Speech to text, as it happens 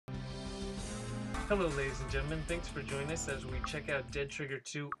Hello ladies and gentlemen, thanks for joining us as we check out Dead Trigger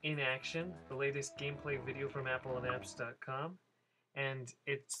 2 in action, the latest gameplay video from appleandapps.com. And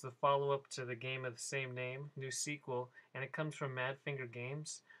it's the follow-up to the game of the same name, new sequel, and it comes from Madfinger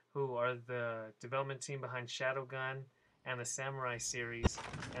Games, who are the development team behind Shadowgun and the Samurai series,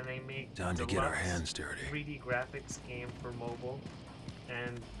 and they make Time to get our hands dirty. 3D graphics game for mobile,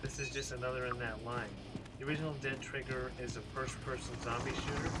 and this is just another in that line. The original Dead Trigger is a first-person zombie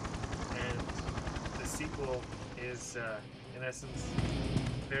shooter, and the sequel is, in essence,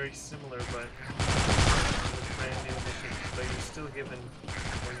 very similar, but with brand new additions. But you're still given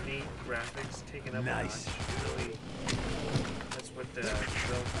ornate graphics, taken up a notch. Really, that's what the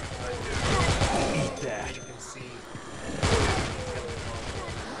Eat that. you can see.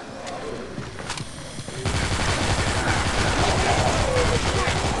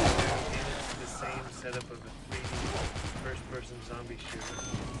 Setup of a 3D first-person zombie shooter,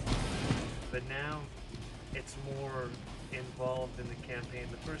 but now it's more involved in the campaign.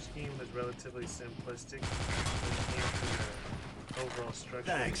 The first game was relatively simplistic when it came to the overall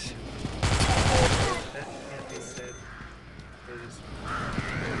structure. Thanks. That can't be said for this one.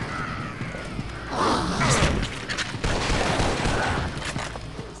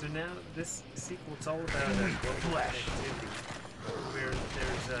 So now this sequel, it's all about global activity, where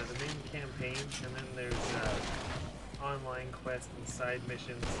there's the main campaign, and then there's online quests and side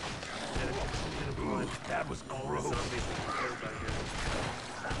missions that are going to That was all gross. the zombies that you killed by here.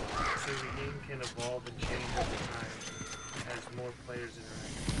 So the game can evolve and change over time as more players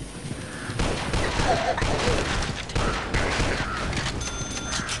interact.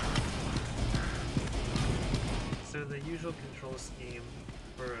 So the usual control scheme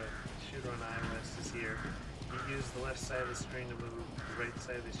for a shooter on iOS is here. You use the left side of the screen to move, the right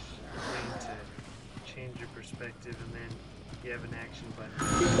side of the screen to change your perspective, and then you have an action button.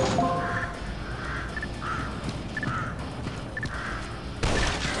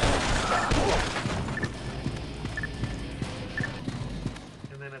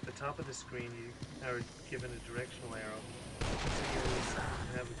 And then at the top of the screen you are given a directional arrow, so you always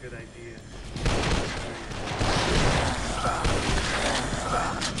have a good idea.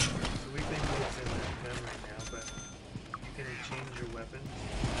 So we've been using that gun right now, but you can change your weapon.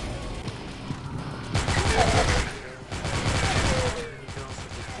 And you can also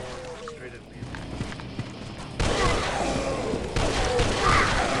perform straight up damage.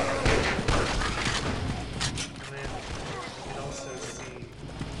 And then you can also see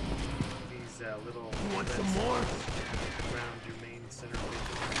these little Want some more? around your main center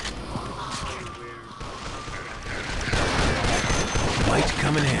vision. Might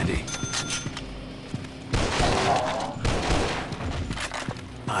come in handy.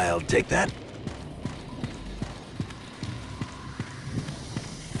 I'll take that.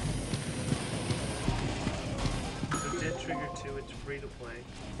 So Dead Trigger 2, it's free to play,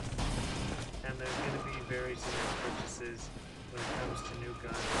 and there's going to be various purchases when it comes to new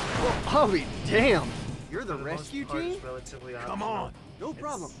guns. Well, I'll be damned! You're the For rescue most part, team? it's relatively Come optional. on. No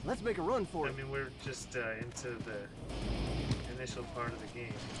problem. Let's make a run for I it. mean, we're just into the initial part of the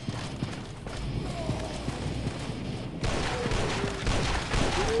game.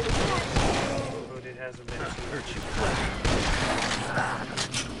 But it hasn't been Hurt you.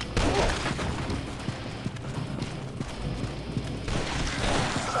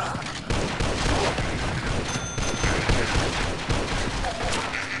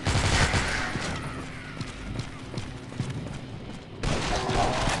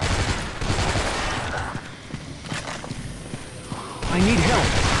 I need help.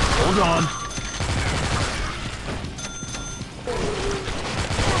 Hold on.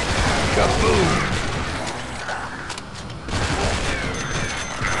 Kaboom!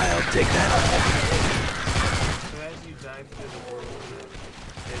 I'll take that. So as you dive through the world of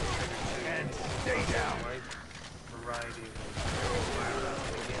Dead Trigger 2, And stay down. a wide variety of environments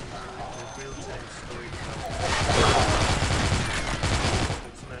begin with real-time story development.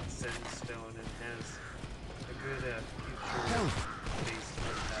 It's not set in stone and has a good future-based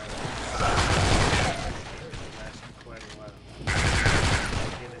mentality. It lasts quite a while.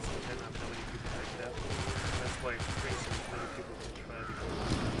 Again, it's dependent on how many people picked up. That's why it's free, so many people can try to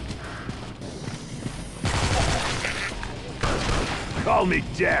go. Call me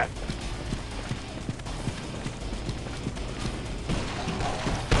Death.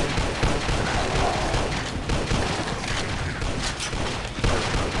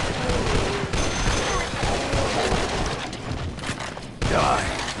 Die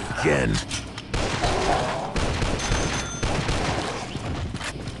again.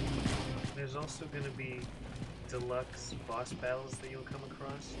 There's also going to be deluxe boss battles that you'll come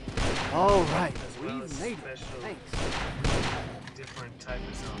across. All right, as well we've as made it. special Thanks. different type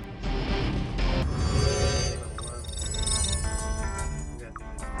of zombies. Level up. We got the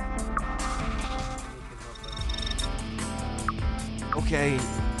you can help us. Okay.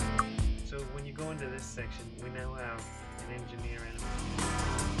 So when you go into this section, we now have an engineer enemy.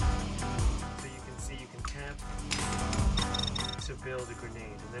 So you can see you can tap to build a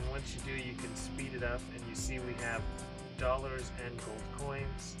grenade, and then once you do, you can speed it up, and you see we have dollars and gold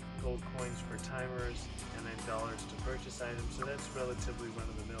coins for timers, and then dollars to purchase items. So that's relatively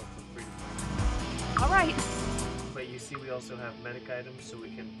run-of-the-mill for free to play. All right. But you see we also have medic items, so we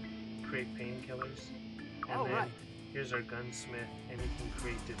can create painkillers. And All then right. here's our gunsmith, and he can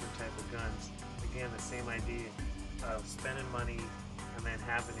create different type of guns. Again, the same idea of spending money and then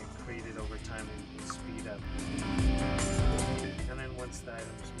having it created over time, and you can speed up. And then once the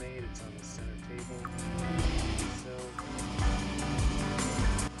item's made, it's on the center table. So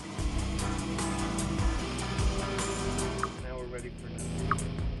now we're ready for another.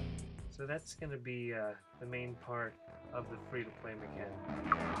 So that's going to be the main part of the free-to-play mechanic.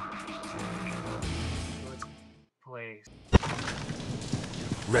 So let's play.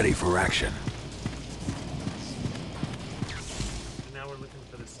 Ready for action. So now we're looking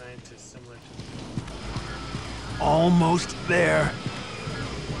for the scientists similar to Almost there.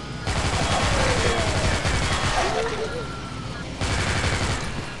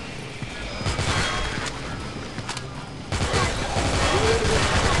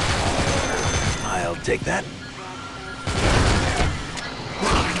 I'll take that.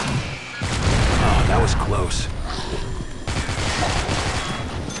 Oh, that was close.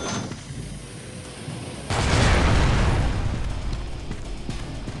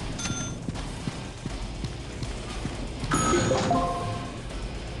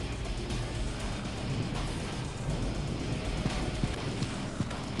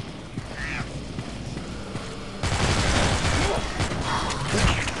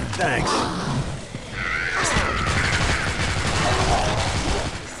 Thanks. The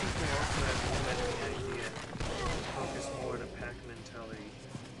sequel also has implemented the idea to focus more on a pack mentality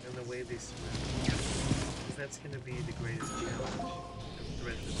and the way they swim. Because that's going to be the greatest challenge of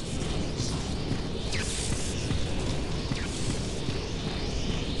Threat of the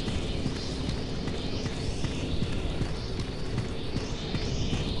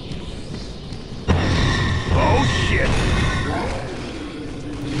Oh, shit.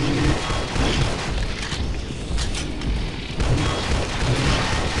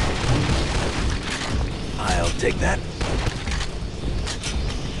 I'll take that.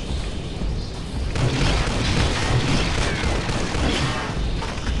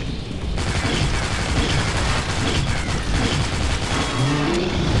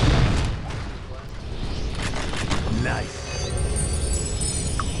 Nice.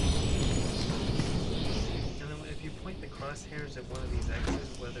 And then if you point the crosshairs at one of these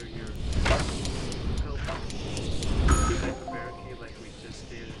X's, whether you're helping type of barricade like we just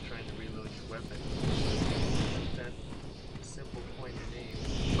did and trying to reload your weapon, that simple point and aim.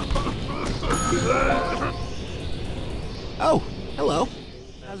 Oh, hello.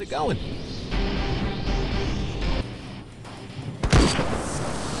 How's it going?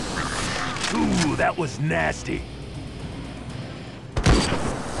 Ooh, that was nasty.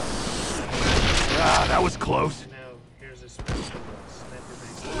 Ah, that was close. Now, here's a special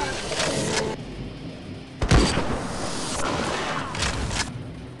sniper-based.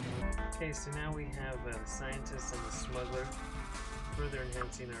 Okay, so now we have the scientist and the smuggler, further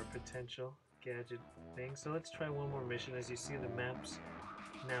enhancing our potential gadget thing. So let's try one more mission. As you see, the map's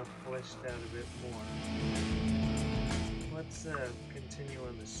now fleshed out a bit more. Let's continue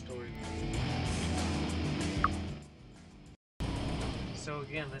on the story. So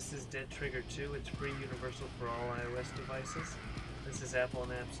again, this is Dead Trigger 2. It's free, universal for all iOS devices. This is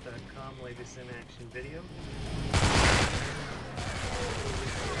appleandapps.com, latest in-action video.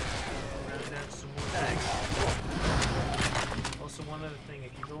 Round out some more things. Also, one other thing,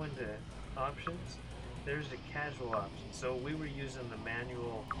 if you go into options, there's a casual option. So we were using the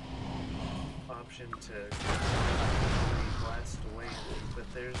manual option to blast away, but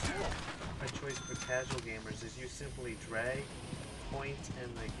there's a choice for casual gamers. Is you simply drag, point,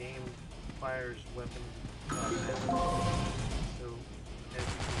 and the game fires weapon automatically. So as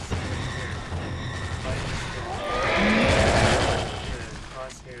you